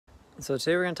So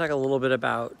today we're going to talk a little bit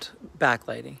about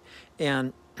backlighting.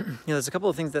 And there's a couple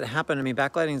of things that happen. I mean,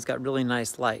 backlighting's got really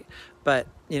nice light, but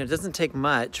it doesn't take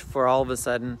much for all of a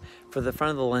sudden for the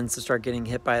front of the lens to start getting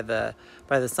hit by the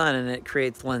sun, and it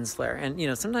creates lens flare.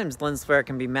 And sometimes lens flare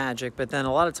can be magic, but then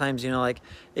a lot of times like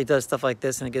it does stuff like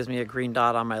this and it gives me a green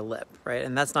dot on my lip, right?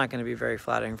 And that's not going to be very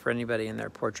flattering for anybody in their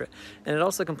portrait. And it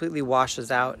also completely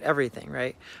washes out everything,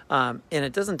 right? And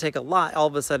it doesn't take a lot. All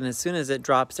of a sudden, as soon as it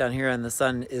drops down here and the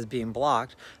sun is being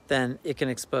blocked, then it can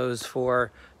expose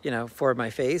for my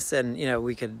face, and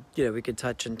we could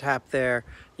touch and tap there,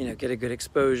 get a good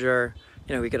exposure.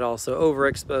 We could also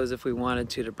overexpose if we wanted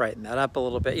to brighten that up a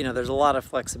little bit. There's a lot of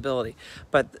flexibility,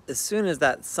 but as soon as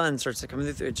that sun starts to come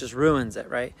through, it just ruins it,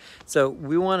 right? So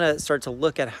we want to start to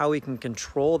look at how we can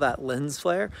control that lens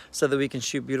flare so that we can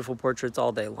shoot beautiful portraits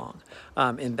all day long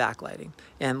in backlighting.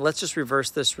 And let's just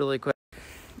reverse this really quick.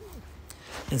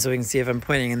 And so we can see if I'm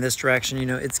pointing in this direction,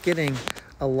 it's getting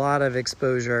a lot of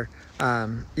exposure,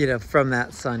 from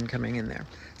that sun coming in there.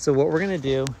 So what we're going to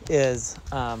do is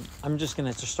I'm just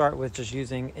going to start with just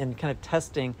using and kind of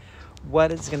testing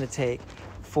what it's going to take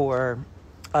for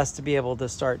us to be able to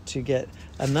start to get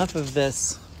enough of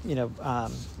this,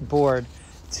 board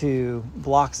to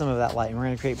block some of that light. And we're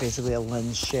going to create basically a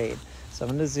lens shade. So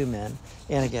I'm going to zoom in,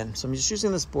 and again, so I'm just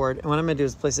using this board, and what I'm going to do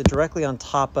is place it directly on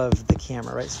top of the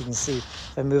camera, right? So you can see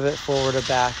if I move it forward or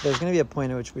back, there's going to be a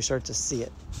point at which we start to see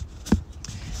it.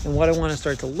 And what I want to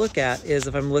start to look at is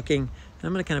if I'm looking, and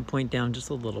I'm going to kind of point down just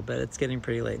a little bit. It's getting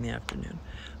pretty late in the afternoon.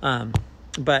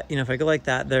 But if I go like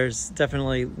that, there's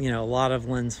definitely, a lot of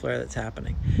lens flare that's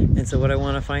happening. And so what I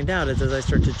want to find out is as I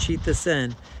start to cheat this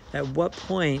in, at what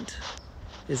point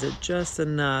is it just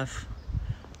enough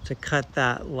to cut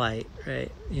that light,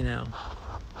 right?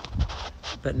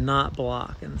 But not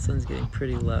block, and the sun's getting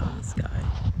pretty low in the sky.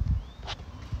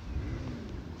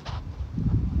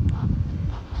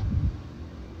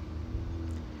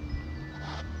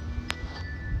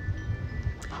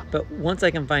 But once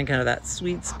I can find kind of that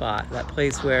sweet spot, that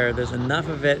place where there's enough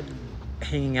of it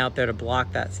hanging out there to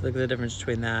block that, so look at the difference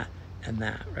between that and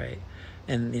that, right?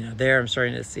 And there I'm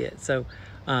starting to see it. So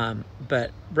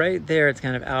but right there it's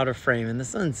kind of out of frame, and the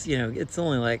sun's it's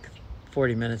only like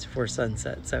 40 minutes before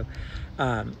sunset. So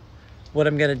what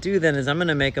I'm going to do then is I'm going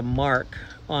to make a mark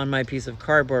on my piece of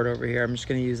cardboard over here. I'm just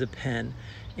going to use a pen,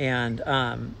 and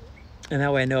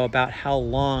that way I know about how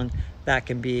long that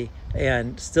can be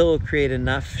and still create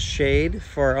enough shade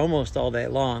for almost all day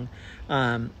long,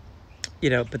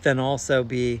 but then also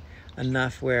be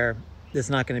enough where it's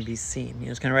not going to be seen.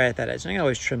 It's kind of right at that edge. And I can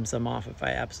always trim some off if I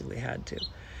absolutely had to.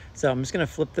 So I'm just going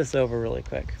to flip this over really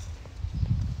quick.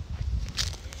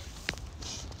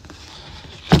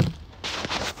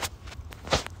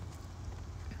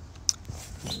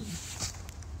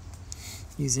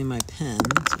 Using my pen,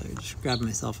 so I just grabbed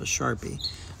myself a Sharpie.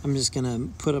 I'm just going to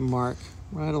put a mark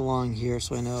right along here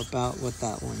so I know about what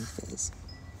that length is.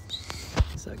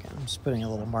 So again, I'm just putting a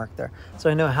little mark there so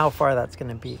I know how far that's going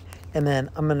to be. And then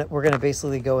we're going to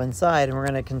basically go inside and we're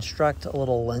going to construct a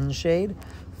little lens shade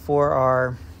for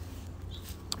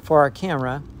our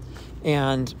camera.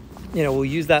 And we'll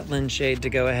use that lens shade to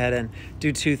go ahead and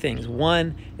do two things.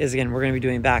 One is, again, we're going to be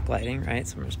doing backlighting, right?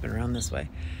 So I'm going to spin around this way.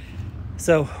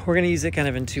 So we're going to use it kind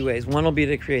of in two ways. One will be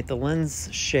to create the lens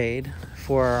shade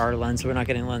for our lens so we're not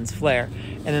getting lens flare.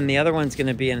 And then the other one's going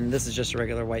to be, and this is just a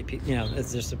regular white piece,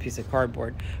 it's just a piece of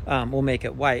cardboard. We'll make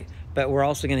it white, but we're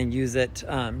also going to use it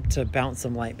to bounce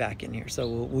some light back in here. So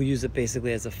we'll use it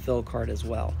basically as a fill card as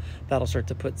well. That'll start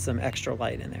to put some extra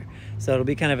light in there. So it'll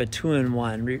be kind of a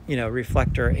two-in-one,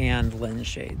 reflector and lens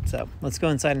shade. So let's go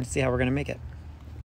inside and see how we're going to make it.